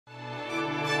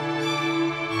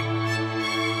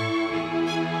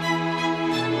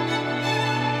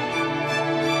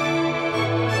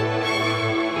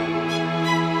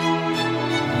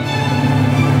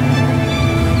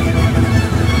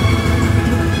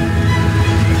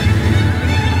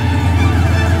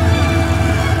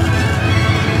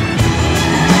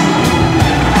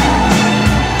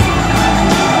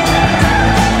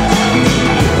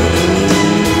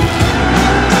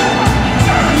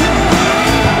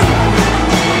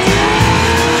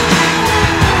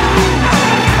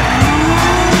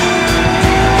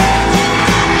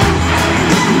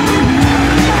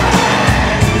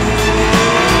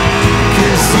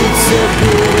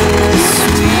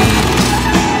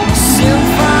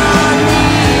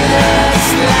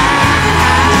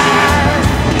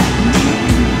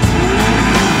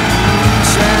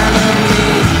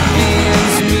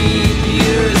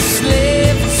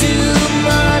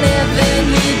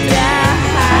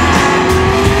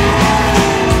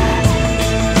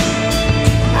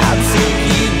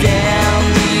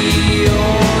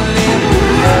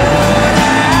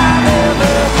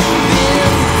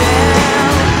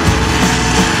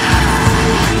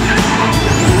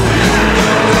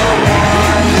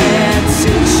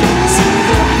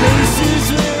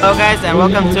guys, and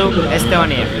welcome to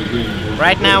Estonia.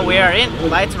 Right now we are in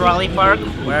Laitse Rally Park,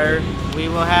 where we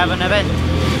will have an event.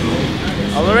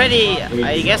 Already,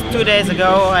 I guess 2 days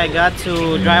ago, I got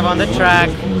to drive on the track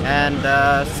and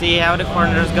see how the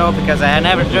corners go, because I had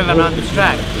never driven on this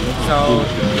track. So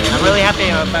I'm really happy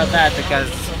about that, because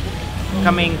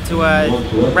coming to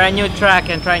a brand new track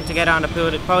and trying to get on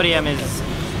the podium is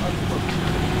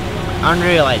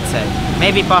unreal, I'd say.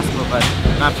 Maybe possible, but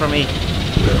not for me.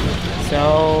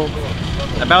 So,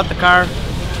 about the car,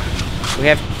 we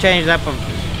have changed up a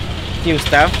few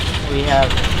stuff. We have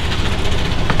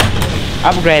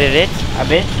upgraded it a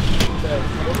bit.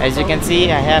 As you can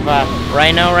see, I have a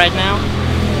Rhino right now,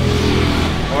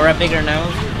 or a bigger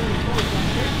nose.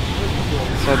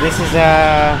 So this is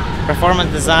a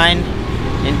performance design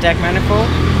intake manifold.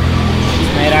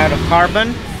 It's made out of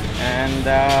carbon, and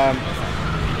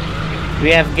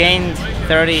we have gained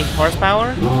 30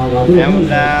 horsepower and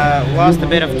lost a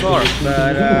bit of torque,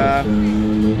 but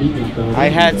I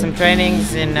had some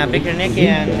trainings in Bikerniki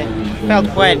and it felt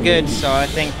quite good, so I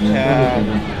think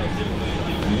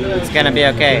it's gonna be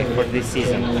okay for this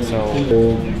season. So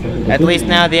at least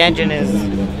now the engine is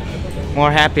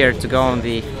more happier to go on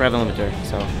the revolumeter,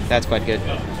 so that's quite good.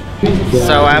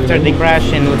 So after the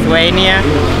crash in Livonia,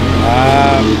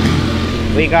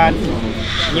 we got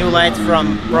new lights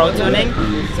from Pro Tuning,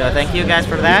 so thank you guys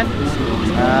for that.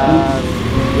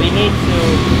 We need to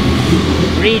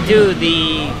redo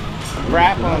the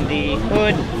wrap on the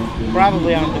hood,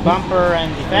 probably on the bumper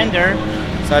and the fender,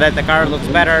 so that the car looks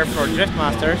better for drift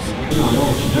masters.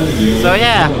 So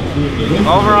yeah,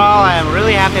 overall I am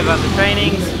really happy about the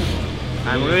trainings.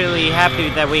 I'm really happy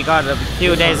that we got a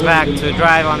few days back to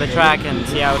drive on the track and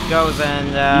see how it goes,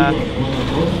 and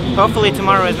hopefully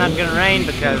tomorrow is not gonna rain,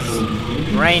 because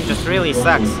rain just really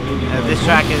sucks. This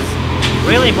track is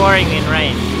really boring in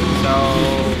rain, so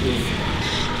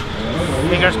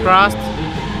fingers crossed.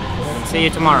 See you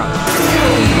tomorrow.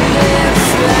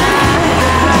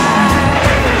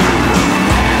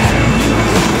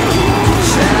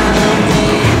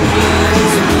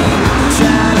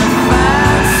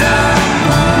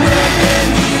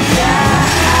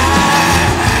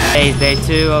 Today is day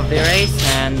 2 of the race,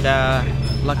 and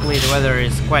luckily the weather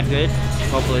is quite good.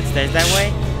 Hopefully it stays that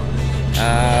way.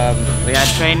 We had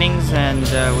trainings, and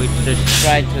we just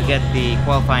tried to get the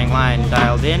qualifying line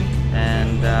dialed in,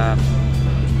 and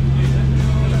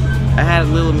I had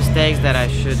little mistakes that I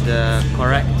should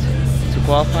correct to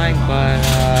qualifying, but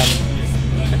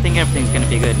I think everything's gonna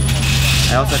be good.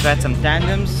 I also tried some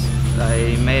tandems.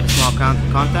 I made a small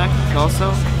contact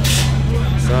also,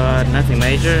 but nothing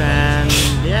major, and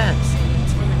yeah.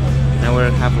 Now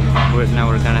we're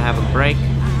gonna have a break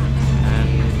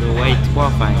and we'll wait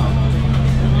qualifying.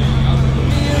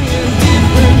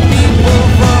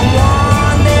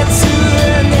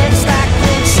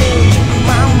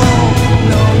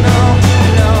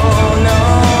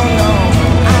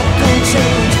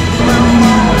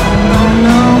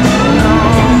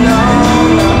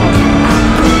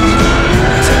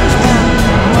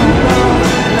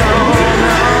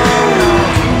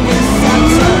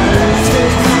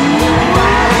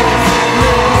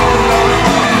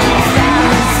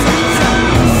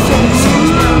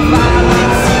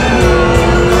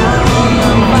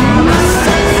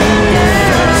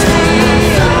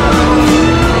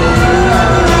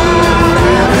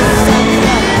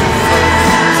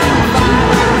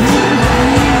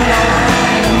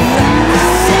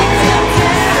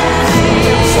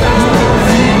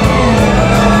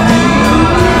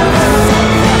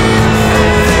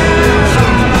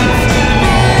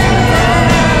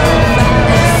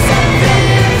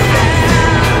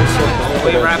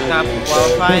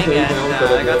 Qualifying, and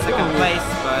I got second place,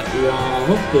 but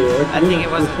I think it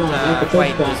wasn't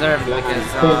quite deserved, because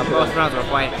both rounds were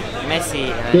quite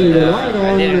messy, and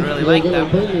I didn't really like them.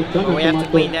 But we have to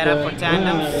clean that up for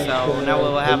tandems, so now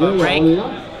we'll have a break,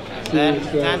 then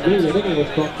tandems.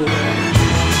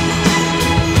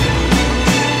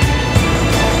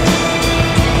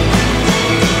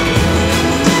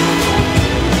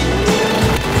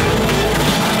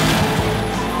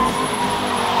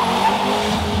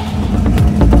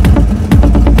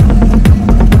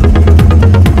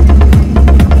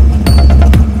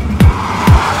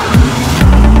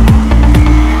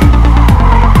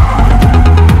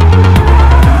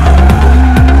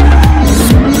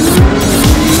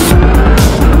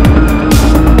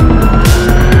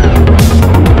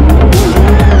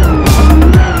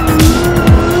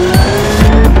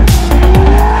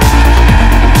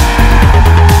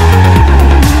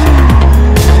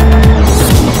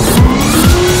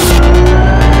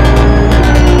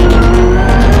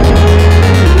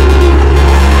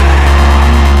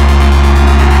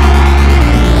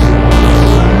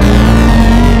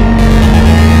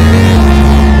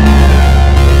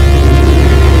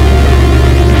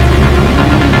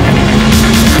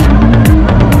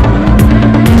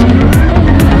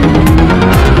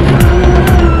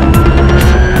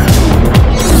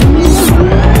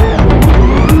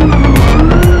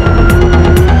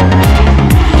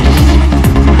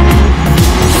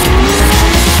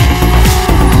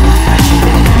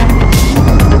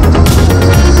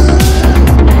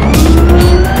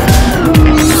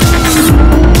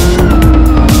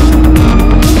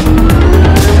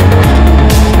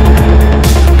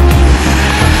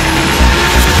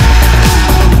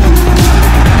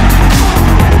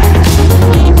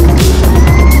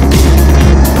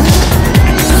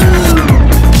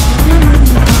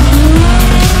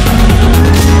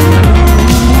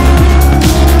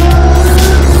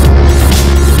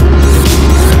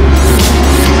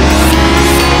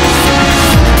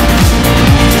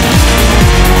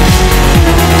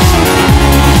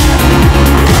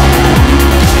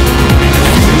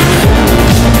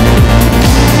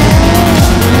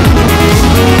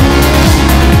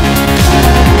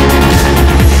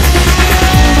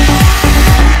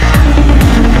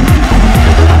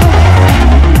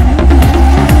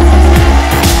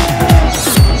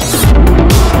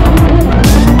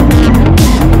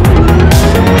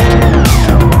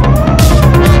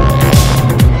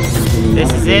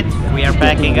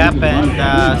 packing up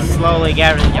and slowly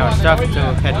gathering our stuff to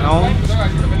head home.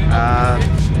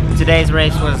 Today's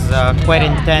race was quite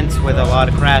intense with a lot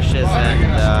of crashes, and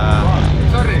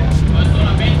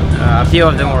a few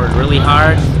of them were really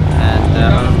hard, and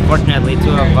unfortunately 2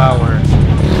 of our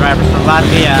drivers from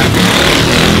Latvia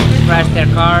crashed their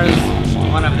cars.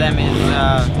 One of them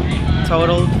is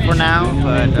totaled for now,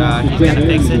 but he's gonna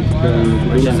fix it,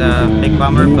 which is a big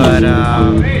bummer. But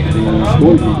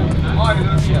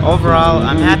overall,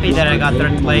 I'm happy that I got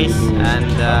 3rd place,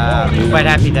 and I'm quite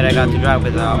happy that I got to drive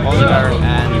with Oliver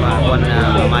and one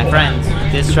of my friends.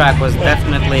 This track was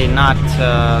definitely not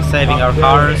saving our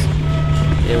cars.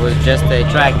 It was just a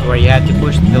track where you had to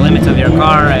push the limits of your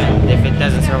car, and if it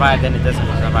doesn't survive, then it doesn't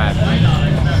survive.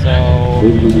 So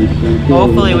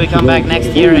hopefully we come back next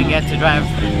year and get to drive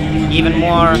even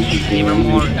more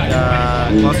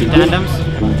closer tandems.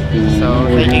 So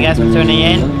thank you guys for tuning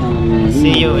in.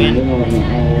 See you in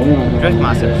Drift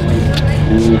Masters.